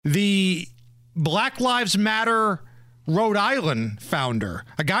The Black Lives Matter Rhode Island founder,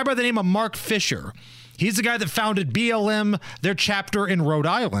 a guy by the name of Mark Fisher. He's the guy that founded BLM, their chapter in Rhode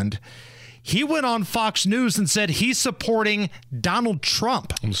Island. He went on Fox News and said he's supporting Donald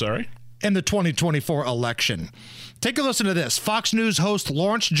Trump. I'm sorry? In the 2024 election. Take a listen to this. Fox News host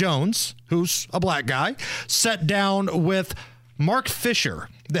Lawrence Jones, who's a black guy, sat down with Mark Fisher,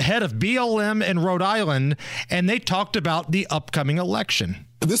 the head of BLM in Rhode Island, and they talked about the upcoming election.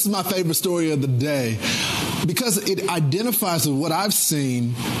 This is my favorite story of the day because it identifies with what I've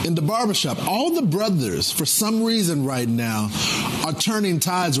seen in the barbershop. All the brothers, for some reason right now, are turning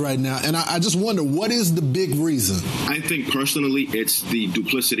tides right now. And I just wonder, what is the big reason? I think personally, it's the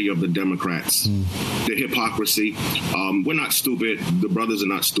duplicity of the Democrats, the hypocrisy. We're not stupid. The brothers are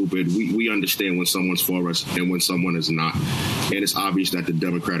not stupid. We understand when someone's for us and when someone is not. And it's obvious that the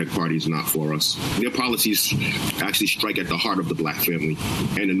Democratic Party is not for us. Their policies actually strike at the heart of the black family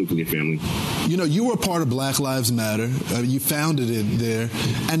and the nuclear family. You know, you were part of Black Lives Matter. You founded it there.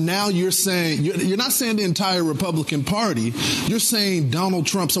 And now you're saying, you're not saying the entire Republican Party. You're saying Donald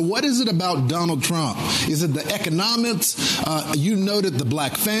Trump. So what is it about Donald Trump? Is it the economics? You noted the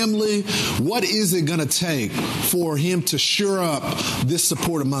black family. What is it going to take for him to shore up this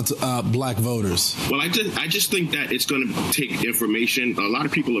support amongst black voters? Well, I just think that it's going to take information. A lot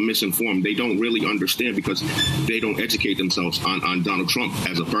of people are misinformed. They don't really understand because they don't educate themselves on Donald Trump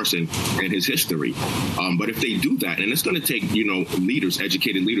as a person and his history. But if they do that, and it's going to take, leaders,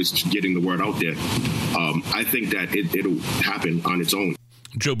 educated leaders getting the word out there, I think that it'll happen on its own.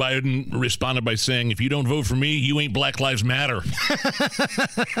 Joe Biden responded by saying, if you don't vote for me, you ain't Black Lives Matter.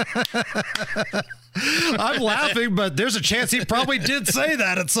 I'm laughing, but there's a chance he probably did say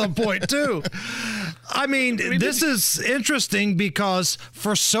that at some point, too. I mean, this is interesting because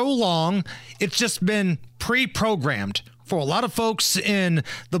for so long, it's just been pre-programmed. For a lot of folks in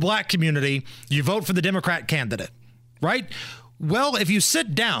the black community, you vote for the Democrat candidate, right? Well, if you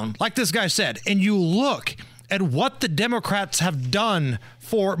sit down, like this guy said, and you look at what the Democrats have done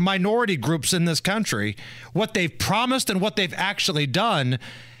for minority groups in this country, what they've promised and what they've actually done,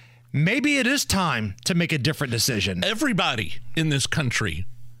 maybe it is time to make a different decision. Everybody in this country,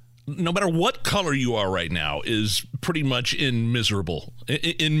 no matter what color you are right now, is pretty much in misery,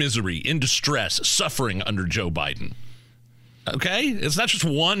 in distress, suffering under Joe Biden. Okay? It's not just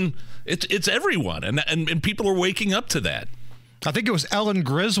one, it's everyone. And people are waking up to that. I think it was Ellen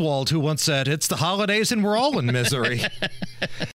Griswold who once said, it's the holidays and we're all in misery.